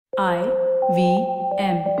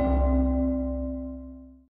IVM.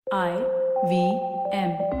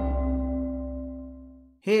 IVM.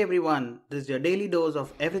 Hey everyone, this is your daily dose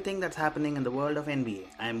of everything that's happening in the world of NBA.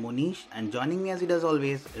 I am Monish, and joining me as he does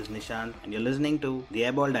always is Nishant, and you're listening to the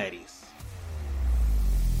Airball Diaries.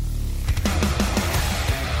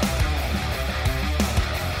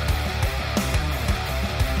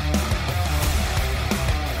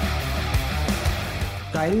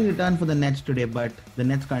 Kyrie returned for the Nets today, but the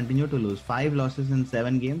Nets continue to lose. 5 losses in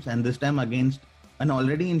 7 games, and this time against an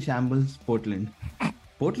already in shambles Portland.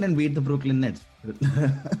 Portland beat the Brooklyn Nets.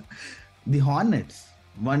 The Hornets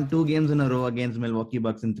won 2 games in a row against Milwaukee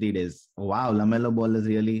Bucks in 3 days. Wow, LaMelo Ball is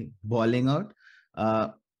really balling out.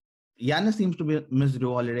 Giannis seems to be miss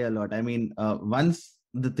Drew Holiday a lot. I mean, once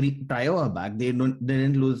the trio are back, they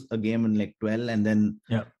didn't lose a game in like 12, and then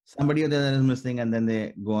somebody other is missing, and then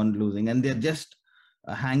they go on losing, and they're just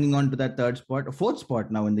hanging on to that fourth spot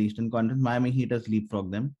now in the Eastern Conference. Miami Heat has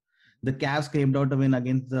leapfrogged them. The Cavs scraped out a win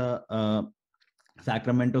against the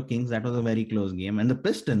Sacramento Kings. That was a very close game. And the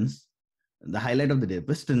Pistons, the highlight of the day,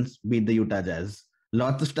 Pistons beat the Utah Jazz.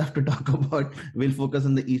 Lots of stuff to talk about. We'll focus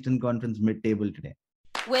on the Eastern Conference mid-table today.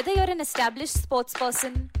 Whether you're an established sports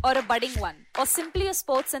person or a budding one, or simply a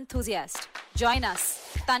sports enthusiast, join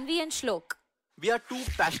us, Tanvi and Shlok. We are two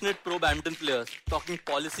passionate pro badminton players talking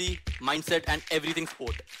policy, mindset, and everything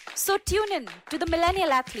sport. So tune in to The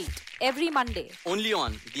Millennial Athlete every Monday. Only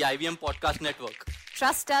on the IVM Podcast Network.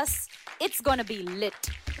 Trust us, it's gonna be lit.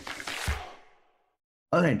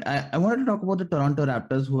 All right, I wanted to talk about the Toronto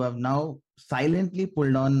Raptors, who have now silently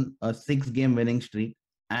pulled on a 6-game winning streak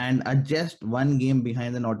and are just 1 game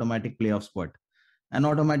behind an automatic playoff spot.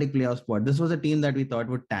 This was a team that we thought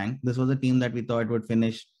would tank. This was a team that we thought would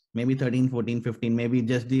finish maybe 13, 14, 15, maybe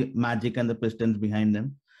just the Magic and the Pistons behind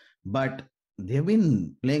them. But they've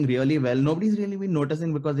been playing really well. Nobody's really been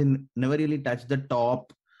noticing because they never really touched the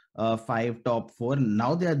top 5, top 4.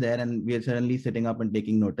 Now they're there, and we are suddenly sitting up and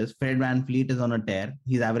taking notice. Fred VanVleet is on a tear.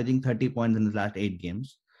 He's averaging 30 points in his last 8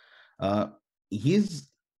 games. He's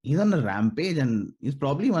on a rampage, and he's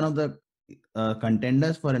probably one of the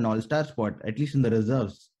contenders for an all-star spot, at least in the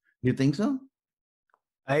reserves. Do you think so?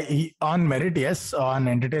 On merit, yes. On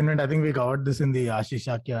entertainment, I think we covered this in the Ashish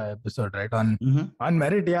Shakya episode, right? On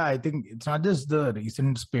merit, yeah, I think it's not just the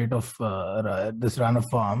recent spate of this run of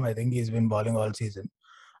form. I think he's been balling all season.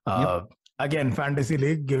 Again, Fantasy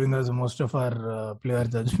League giving us most of our player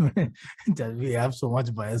judgment. We have so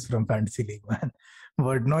much bias from Fantasy League, man.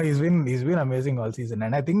 But no, he's been amazing all season.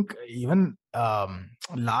 And I think even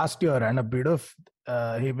last year and a bit of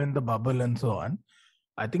him in the bubble and so on,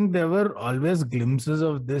 I think there were always glimpses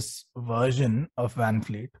of this version of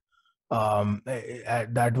VanVleet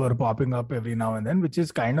that were popping up every now and then, which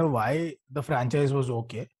is kind of why the franchise was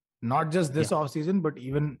okay. Not just this offseason, but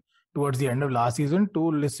even towards the end of last season,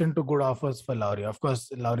 to listen to good offers for Lowry. Of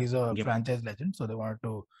course, Lowry's a franchise legend, so they wanted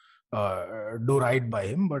to do right by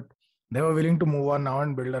him, but they were willing to move on now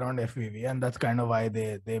and build around FVV, and that's kind of why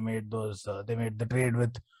they made those they made the trade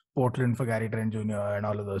with Portland for Gary Trent Jr. and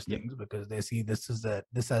all of those things, because they see this as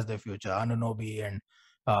their future. Anunoby and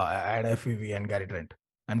FVV and Gary Trent.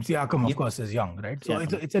 And Siakam, of course, is young, right? So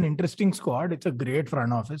it's an interesting squad. It's a great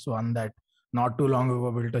front office, one that not too long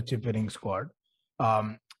ago built a chip-winning squad.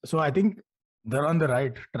 So I think they're on the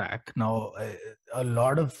right track. Now, a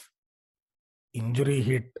lot of injury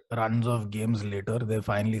hit runs of games later, they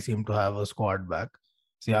finally seem to have a squad back.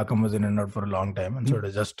 Siakam was in and out for a long time, and so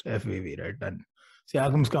does just FVV, right? And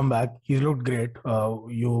Siakam's come back. He's looked great.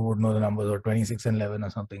 You would know the numbers, or 26 and 11 or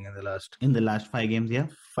something in the last 5 games.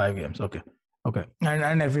 5 games. Okay.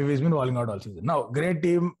 And FVV's been balling out all season. Now, great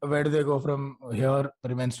team. Where do they go from here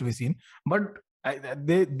remains to be seen. But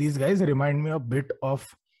these guys remind me a bit of,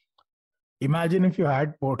 imagine if you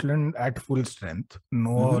had Portland at full strength,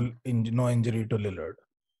 no injury to Lillard.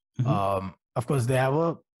 Of course, they have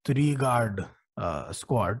a 3-guard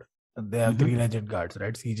squad. They have 3 legit guards,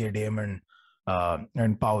 right? CJ Dame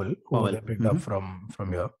and Powell, who they picked up from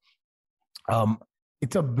here.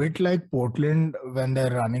 It's a bit like Portland when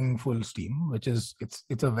they're running full steam, which is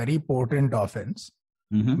it's a very potent offense.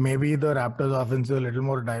 Maybe the Raptors offense is a little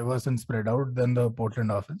more diverse and spread out than the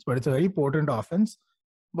Portland offense, but it's a very potent offense.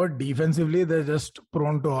 But defensively, they're just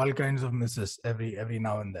prone to all kinds of misses every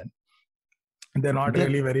now and then. They're not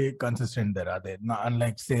really very consistent there, are they? Not,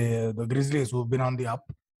 unlike, say, the Grizzlies, who've been on the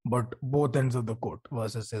up, but both ends of the court,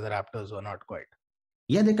 versus, say, the Raptors who are not quite.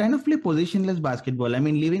 Yeah, they kind of play positionless basketball. I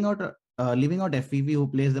mean, leaving out FVV, who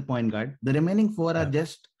plays the point guard, the remaining 4 are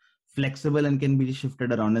just flexible and can be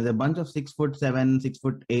shifted around. There's a bunch of 6'7",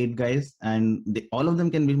 6'8" guys, and all of them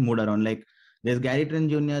can be moved around. Like There's Gary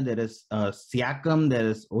Trent Jr., there is Siakam, there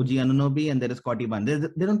is OG Anunoby, and there is Scotty Barnes.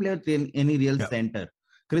 They don't play with any real center.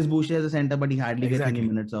 Chris Boucher is a center, but he hardly gets any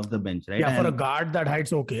minutes off the bench, right? Yeah, for a guard, that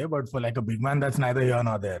height's okay, but for like a big man, that's neither here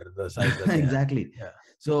nor there. The size that exactly. Yeah.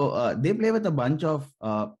 So they play with a bunch of,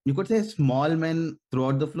 you could say, small men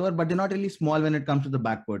throughout the floor, but they're not really small when it comes to the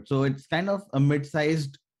backcourt. So it's kind of a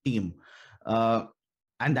mid-sized team.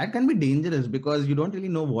 And that can be dangerous because you don't really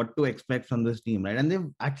know what to expect from this team, right? And they've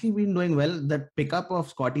actually been doing well. That pickup of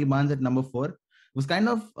Scotty Barnes at number 4 was kind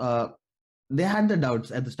of, they had the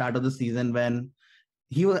doubts at the start of the season when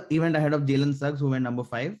he went ahead of Jalen Suggs, who went number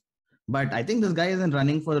 5. But I think this guy is in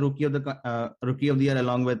running for the rookie of the year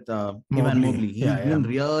along with Evan Mobley. He's been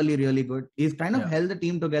really, really good. He's kind of held the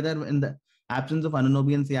team together in the absence of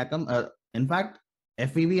Anunoby and Siakam. In fact,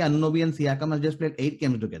 FEV, Anunoby and Siakam have just played 8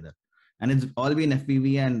 games together. And it's all been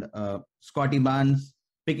FPV and Scotty Barnes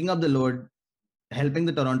picking up the load, helping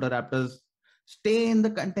the Toronto Raptors stay in the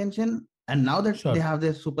contention. And now that they have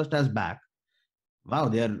their superstars back, wow,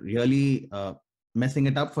 they are really messing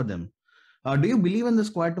it up for them. Do you believe in the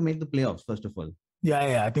squad to make the playoffs, first of all?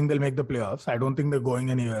 Yeah, I think they'll make the playoffs. I don't think they're going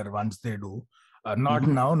anywhere once they do. Not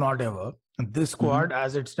now, not ever. This squad,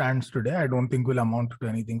 as it stands today, I don't think will amount to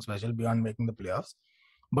anything special beyond making the playoffs.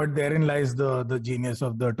 But therein lies the genius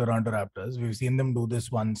of the Toronto Raptors. We've seen them do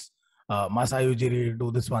this once. Masai Ujiri do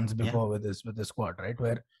this once before with this squad, right?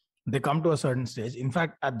 Where they come to a certain stage. In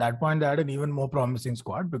fact, at that point, they had an even more promising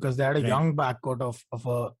squad because they had a young backcourt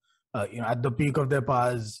of at the peak of their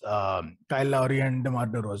powers, Kyle Lowry and DeMar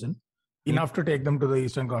DeRozan, enough to take them to the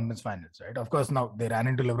Eastern Conference Finals, right? Of course, now they ran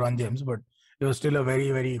into LeBron James, but it was still a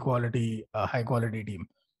very, very high quality team.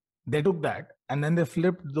 They took that and then they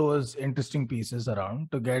flipped those interesting pieces around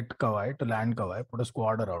to get Kawhi, to land Kawhi, put a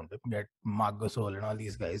squad around him, get Marc Gasol and all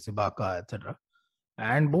these guys, Ibaka, etc.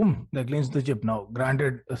 And boom, they clinched the chip. Now,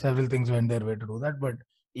 granted, several things went their way to do that, but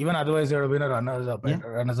even otherwise, there would have been a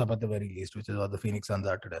runners-up at the very least, which is what the Phoenix Suns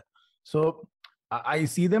are today. So I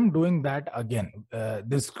see them doing that again.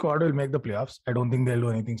 This squad will make the playoffs. I don't think they'll do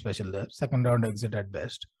anything special there. Second round exit at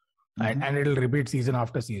best. And it'll repeat season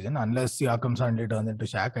after season. Unless Siakam suddenly turns into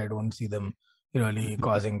Shaq, I don't see them really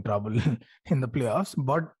causing trouble in the playoffs.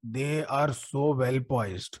 But they are so well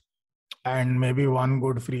poised. And maybe one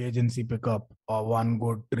good free agency pickup or one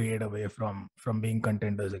good trade away from being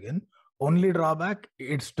contenders again. Only drawback,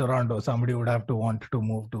 it's Toronto. Somebody would have to want to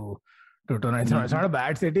move to Toronto. It's not a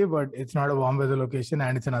bad city, but it's not a warm weather location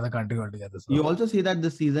and it's another country altogether. So. You also see that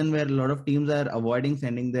this season where a lot of teams are avoiding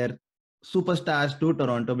sending their superstars to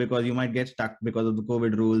Toronto because you might get stuck because of the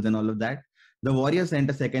COVID rules and all of that. The Warriors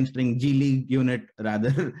sent a second string G League unit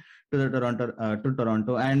rather to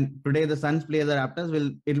Toronto. And today the Suns play the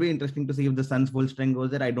Raptors. It'll be interesting to see if the Suns full strength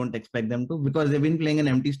goes there. I don't expect them to because they've been playing in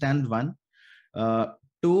empty stands. 1,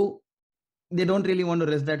 2. They don't really want to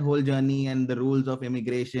risk that whole journey and the rules of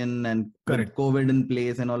immigration and COVID in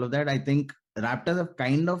place and all of that. I think Raptors have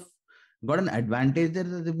kind of got an advantage there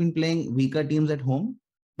that they've been playing weaker teams at home.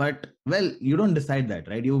 But, well, you don't decide that,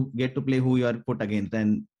 right? You get to play who you are put against.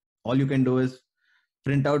 And all you can do is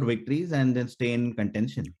print out victories and then stay in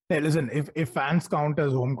contention. Hey, listen, if fans count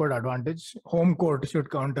as home court advantage, home court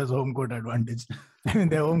should count as home court advantage. I mean,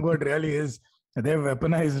 their home court really is, they've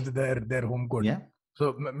weaponized their home court. Yeah.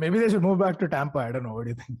 So maybe they should move back to Tampa. I don't know. What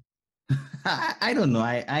do you think? I don't know.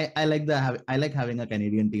 I like having a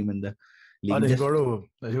Canadian team in the league. Oh, they should go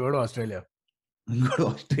to Australia. Go to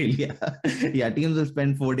Australia. Yeah, teams will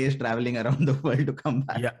spend 4 days traveling around the world to come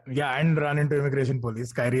back. Yeah, and run into immigration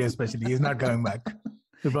police. Kyrie especially, he's not coming back.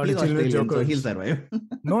 He's Australian, so he'll survive.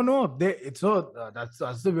 No. That's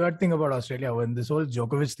the weird thing about Australia when this whole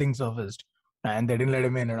Djokovic thing surfaced and they didn't let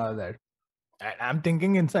him in and all that. I'm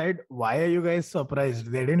thinking inside, why are you guys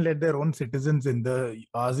surprised? They didn't let their own citizens in the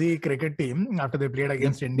Aussie cricket team after they played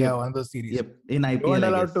against India on those series. Yep, in IPL. They weren't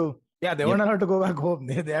allowed to. Yeah, they weren't allowed to go back home.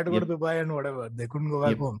 They had to go to Dubai and whatever. They couldn't go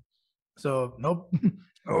back home. So, nope.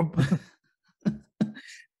 Here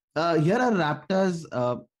are Raptors,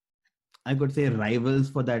 I could say,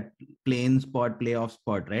 rivals for that playoff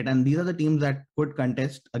spot, right? And these are the teams that could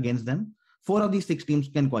contest against them. 4 of these 6 teams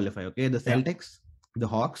can qualify, okay? The Celtics, the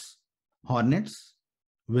Hawks, Hornets,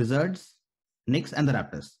 Wizards, Knicks, and the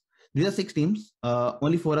Raptors. These are 6 teams.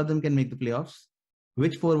 Only 4 of them can make the playoffs.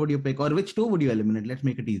 Which 4 would you pick, or which 2 would you eliminate? Let's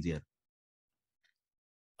make it easier.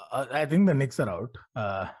 I think the Knicks are out.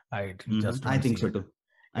 I think so too.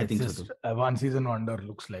 One season wonder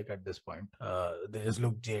looks like at this point. They just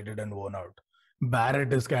look jaded and worn out.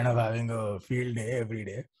 Barrett is kind of having a field day every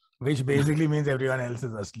day, which basically means everyone else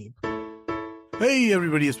is asleep. Hey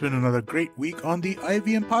everybody, it's been another great week on the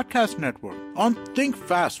IVM Podcast Network. On Think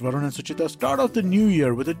Fast, Varun and Suchita start off the new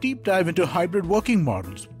year with a deep dive into hybrid working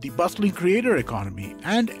models, the bustling creator economy,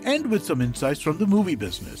 and end with some insights from the movie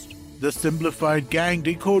business. The Simplified Gang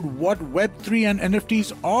decode what Web3 and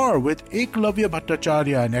NFTs are with Eklavya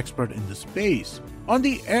Bhattacharya, an expert in the space. On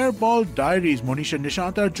the Airball Diaries, Monisha and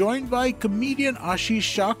Nishant are joined by comedian Ashish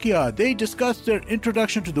Shakya. They discuss their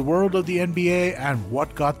introduction to the world of the NBA and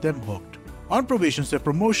what got them hooked. On Probation Se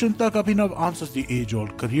Promotion Tak Abhinav answers the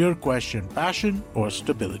age-old career question, passion or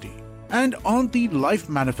stability. And on the Life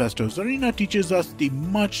Manifesto, Zarina teaches us the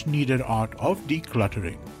much-needed art of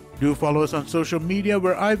decluttering. Do follow us on social media.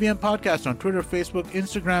 We're IVM Podcast on Twitter, Facebook,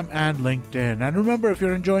 Instagram, and LinkedIn. And remember, if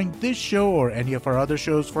you're enjoying this show or any of our other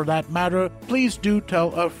shows for that matter, please do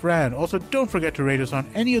tell a friend. Also, don't forget to rate us on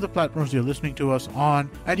any of the platforms you're listening to us on.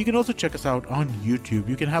 And you can also check us out on YouTube.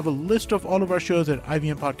 You can have a list of all of our shows at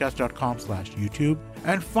ivmpodcast.com/YouTube.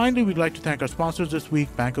 And finally, we'd like to thank our sponsors this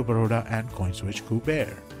week, Bank of Baroda and CoinSwitch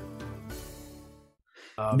Kuber.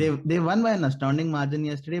 They won by an astounding margin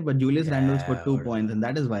yesterday, but Julius Randle scored 2 points, and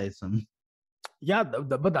that is why some. Yeah,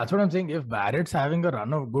 but that's what I'm saying. If Barrett's having a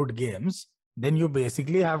run of good games, then you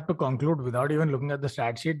basically have to conclude without even looking at the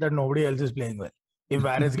stat sheet that nobody else is playing well. If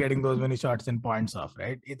Barrett's getting those many shots and points off,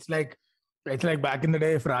 right? It's like back in the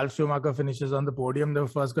day, if Ralph Schumacher finishes on the podium, the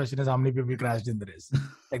first question is how many people crashed in the race.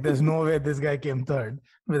 Like there's no way this guy came third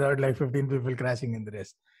without like 15 people crashing in the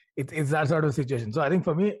race. It's that sort of situation. So I think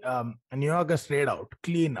for me, New York is straight out,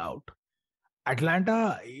 clean out.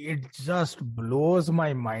 Atlanta, it just blows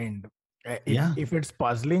my mind. If it's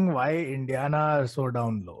puzzling why Indiana are so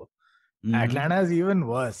down low. Atlanta is even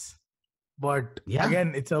worse. But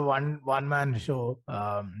again, it's a one-man show.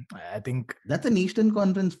 I think that's an Eastern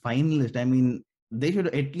Conference finalist. I mean, they should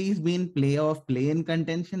at least be in play-in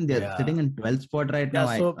contention. They're sitting in 12th spot right now.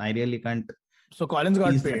 So, I really can't. So Collins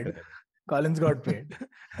got paid. Collins got paid.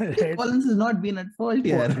 Right? Collins has not been at fault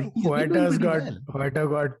here. Huerta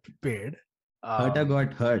got paid. Huerta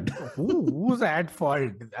got hurt. Who's at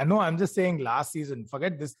fault? I know. I'm just saying last season.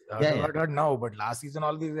 Forget this. Got hurt now, but last season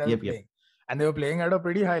all these guys were playing. And they were playing at a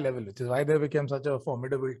pretty high level, which is why they became such a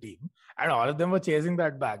formidable team. And all of them were chasing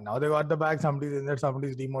that bag. Now they got the bag. Somebody's in there.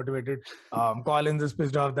 Somebody's demotivated. Collins is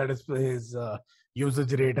pissed off that his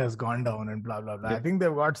usage rate has gone down and blah, blah, blah. I think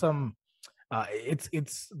they've got some...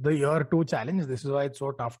 it's the year 2 challenge. This is why it's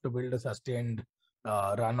so tough to build a sustained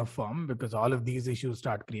run of form, because all of these issues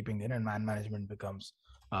start creeping in and man management becomes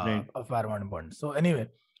a fair amount important. So anyway,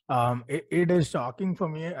 it is shocking for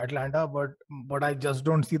me, Atlanta, but I just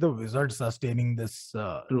don't see the Wizards sustaining this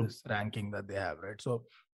ranking that they have, right? So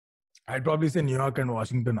I'd probably say New York and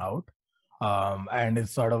Washington out, and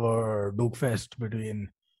it's sort of a Duke fest between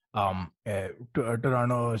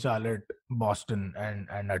Toronto, Charlotte, Boston,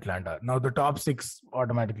 and Atlanta. Now the top 6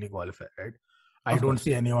 automatically qualify, right? I don't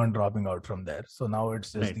see anyone dropping out from there. So now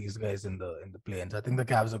it's just these guys in the play-ins. I think the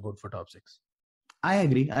Cavs are good for top 6. I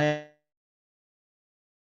agree. I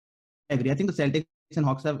think the Celtics and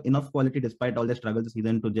Hawks have enough quality despite all their struggles this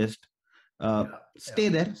season to just stay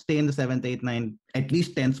there, stay in the 7th, 8th, 9th, at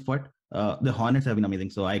least 10th spot. The Hornets have been amazing,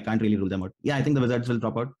 so I can't really rule them out. I think the Wizards will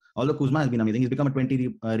drop out. Although Kuzma has been amazing. He's become a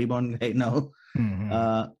 20 rebound guy now.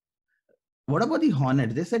 What about the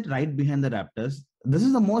Hornets? They sit right behind the Raptors. This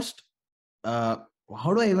is the most... how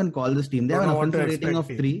do I even call this team? They have an offensive rating of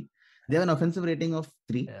 3. They have an offensive rating of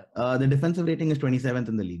 3. The defensive rating is 27th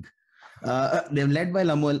in the league. They're led by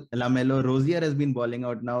Lamelo. Rozier has been balling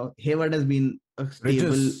out now. Hayward has been a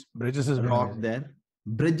stable Bridges has rock there.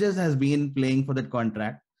 Bridges has been playing for that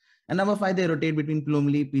contract. And number 5, they rotate between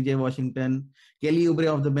Plumlee, PJ Washington. Kelly Oubre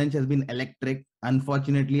off the bench has been electric.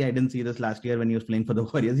 Unfortunately, I didn't see this last year when he was playing for the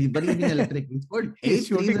Warriors. But he's been electric. He scored 8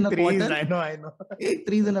 threes in a quarter. I know. 8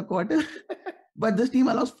 threes in a quarter. But this team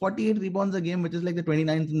allows 48 rebounds a game, which is like the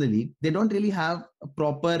 29th in the league. They don't really have a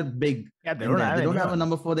proper big. Yeah, they don't have a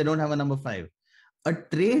number 4. They don't have a number 5. A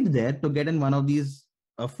trade there to get in one of these,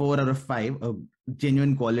 a 4 or a 5, a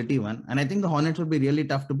genuine quality one. And I think the Hornets would be really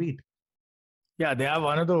tough to beat. Yeah, they are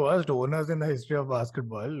one of the worst owners in the history of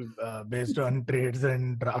basketball, based on trades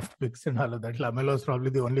and draft picks and all of that. LaMelo is probably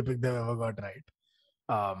the only pick they've ever got right.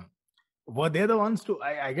 Were they the ones to...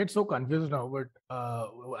 I get so confused now, but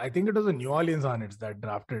I think it was the New Orleans Hornets that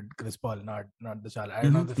drafted Chris Paul, not the Charlotte. I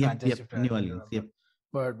don't know the franchise shift. New Orleans,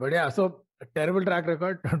 But yeah, so a terrible track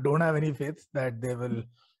record. Don't have any faith that they will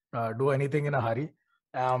do anything in a hurry.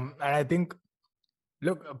 And I think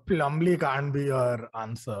Look, Plumlee can't be your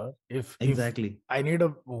answer. If I need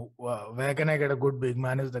where can I get a good big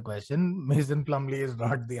man is the question. Mason Plumlee is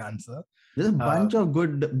not the answer. There's a bunch of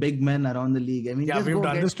good big men around the league. I mean, we've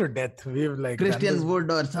done this to death. We've Christian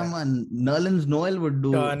Wood or someone. Nerlens Noel would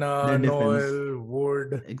do Turner, Noel,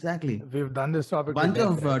 Wood. Exactly. We've done this topic. Bunch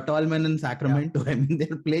of tall men in Sacramento. Yeah. I mean,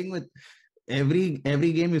 they're playing with every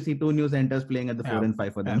game. You see 2 new centers playing at the 4 and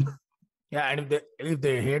 5 for them. Yeah, and if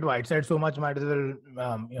they hate Whiteside so much, might as well.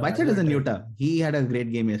 Whiteside is in Utah. He had a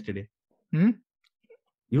great game yesterday.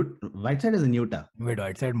 Whiteside is in Utah. Wait,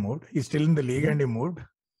 Whiteside moved? He's still in the league and he moved?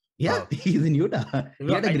 Yeah, he's in Utah.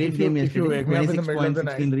 He had a great game yesterday. If you wake me up in the middle of the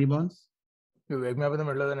night, 16 rebounds. If you wake me up in the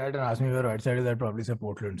middle of the night and ask me where Whiteside is, I'd probably say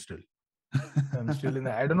Portland still. I'm still in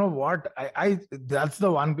the. I don't know what. That's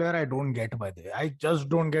the one player I don't get, by the way. I just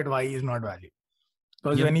don't get why he's not valued.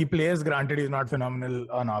 Because when he plays, granted, he's not phenomenal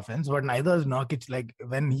on offense, but neither is Nurkic. Like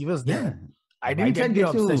when he was there, I didn't get the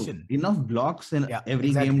obsession. Enough blocks in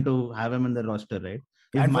every game to have him in the roster, right?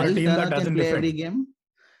 If Miles Turner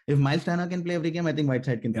can play every game, I think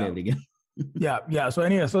Whiteside can play every game. Yeah. So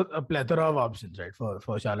anyway, a plethora of options, right,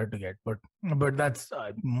 for Charlotte to get, but that's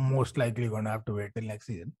most likely going to have to wait till next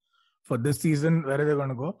season. For this season, where are they going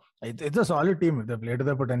to go? It's a solid team. If they play to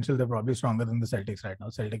their potential, they're probably stronger than the Celtics right now.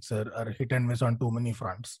 Celtics are hit and miss on too many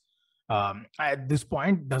fronts. At this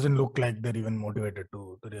point, doesn't look like they're even motivated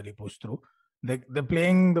to really push through. They're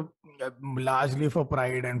playing largely for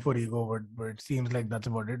pride and for ego, but it seems like that's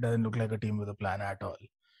about it. Doesn't look like a team with a plan at all.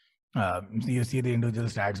 You see the individual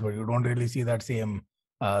stats, but you don't really see that same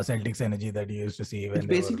Celtics energy that you used to see. It's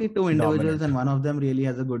basically 2 individuals, and one of them really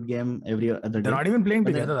has a good game every other day. They're not even playing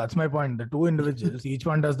together. That's my point. The 2 individuals, each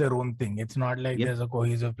one does their own thing. It's not like there's a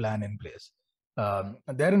cohesive plan in place.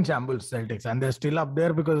 They're in shambles, Celtics, and they're still up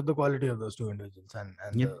there because of the quality of those 2 individuals and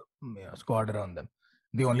the squad around them.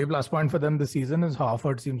 The only plus point for them this season is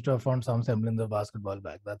Horford seems to have found some semblance of basketball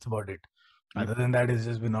back. That's about it. Other than that, it's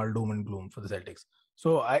just been all doom and gloom for the Celtics.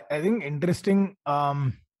 So I think interesting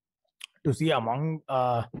to see among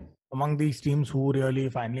these teams who really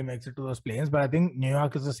finally makes it to those play-ins. But I think New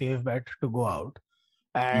York is a safe bet to go out.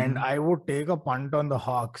 And I would take a punt on the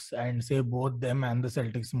Hawks and say both them and the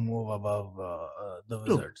Celtics move above the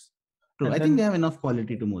Wizards. True. I think they have enough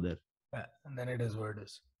quality to move there. Yeah, and then it is where it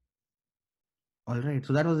is. All right.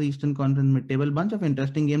 So that was the Eastern Conference mid-table. Bunch of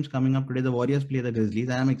interesting games coming up today. The Warriors play the Grizzlies.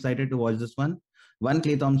 And I'm excited to watch this one.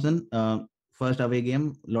 Klay Thompson, first away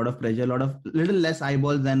game, a lot of pressure, little less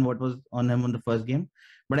eyeballs than what was on him on the first game.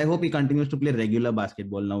 But I hope he continues to play regular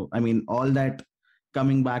basketball now. I mean, all that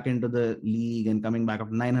coming back into the league and coming back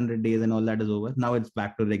after 900 days and all that is over. Now it's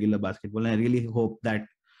back to regular basketball. And I really hope that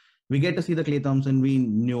we get to see the Klay Thompson we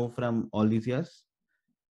knew from all these years.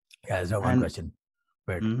 Yeah, there's one question.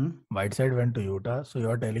 Wait, Whiteside went to Utah. So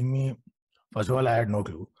you're telling me, first of all, I had no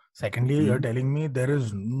clue. Secondly, you're telling me there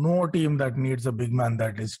is no team that needs a big man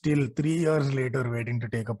that is still 3 years later waiting to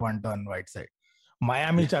take a punt on Whiteside.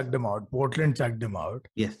 Miami chucked him out. Portland chucked him out.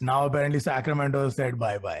 Yes. Now apparently Sacramento said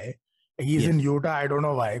bye-bye. He's in Utah. I don't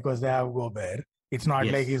know why, because they have Gobert. It's not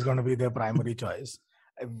like he's going to be their primary choice.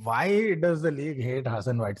 Why does the league hate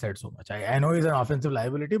Hassan Whiteside so much? I know he's an offensive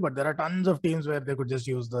liability, but there are tons of teams where they could just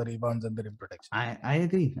use the rebounds and the rim protection. I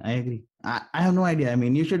agree. I have no idea. I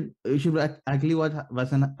mean, you should actually watch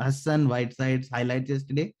Hassan Whiteside's highlights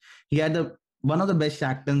yesterday. He had one of the best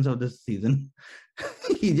Shaq turns of this season.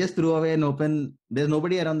 He just threw away an open. There's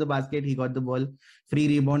nobody around the basket. He got the ball, free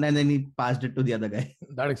rebound, and then he passed it to the other guy.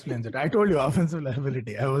 That explains it. I told you, offensive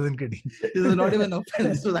liability. I wasn't kidding. This is not even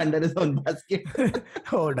offense. It was under his own basket.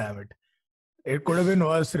 Oh, damn it. It could have been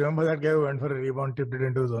worse. Remember that guy who went for a rebound, tipped it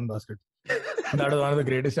into his own basket. That was one of the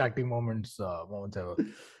greatest acting moments ever.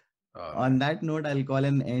 On that note, I'll call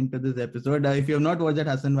an end to this episode. If you have not watched that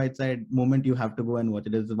Hassan Whiteside moment, you have to go and watch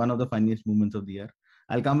it. It's one of the funniest moments of the year.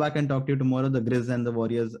 I'll come back and talk to you tomorrow. The Grizz and the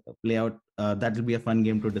Warriors play out. That will be a fun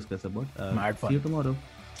game to discuss about. See you tomorrow.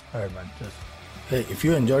 All right, man. Cheers. Hey, if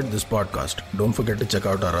you enjoyed this podcast, don't forget to check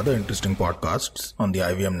out our other interesting podcasts on the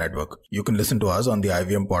IVM network. You can listen to us on the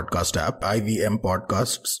IVM podcast app,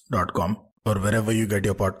 ivmpodcasts.com, or wherever you get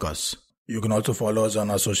your podcasts. You can also follow us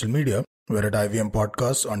on our social media. We're at IVM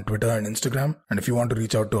Podcasts on Twitter and Instagram. And if you want to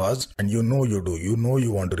reach out to us, and you know you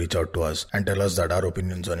want to reach out to us and tell us that our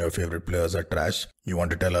opinions on your favorite players are trash. You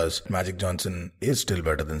want to tell us Magic Johnson is still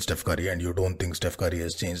better than Steph Curry and you don't think Steph Curry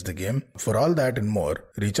has changed the game. For all that and more,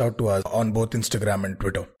 reach out to us on both Instagram and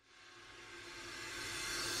Twitter.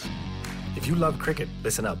 If you love cricket,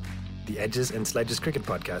 listen up. The Edges and Sledges Cricket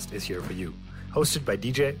Podcast is here for you. Hosted by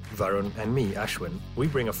DJ, Varun, and me, Ashwin, we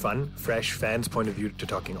bring a fun, fresh, fans' point of view to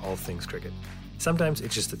talking all things cricket. Sometimes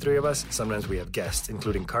it's just the three of us, sometimes we have guests,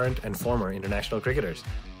 including current and former international cricketers.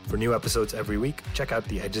 For new episodes every week, check out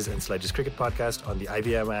the Edges and Sledges Cricket Podcast on the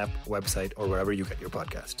IVM app, website, or wherever you get your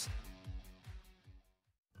podcasts.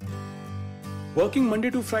 Working Monday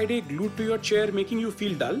to Friday glued to your chair making you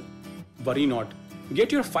feel dull? Worry not.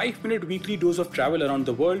 Get your 5-minute weekly dose of travel around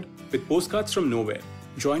the world with Postcards from Nowhere.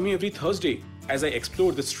 Join me every Thursday as I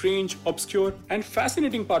explore the strange, obscure, and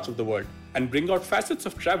fascinating parts of the world and bring out facets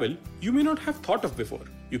of travel you may not have thought of before.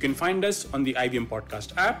 You can find us on the IVM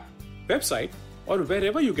Podcast app, website, or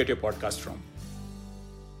wherever you get your podcast from.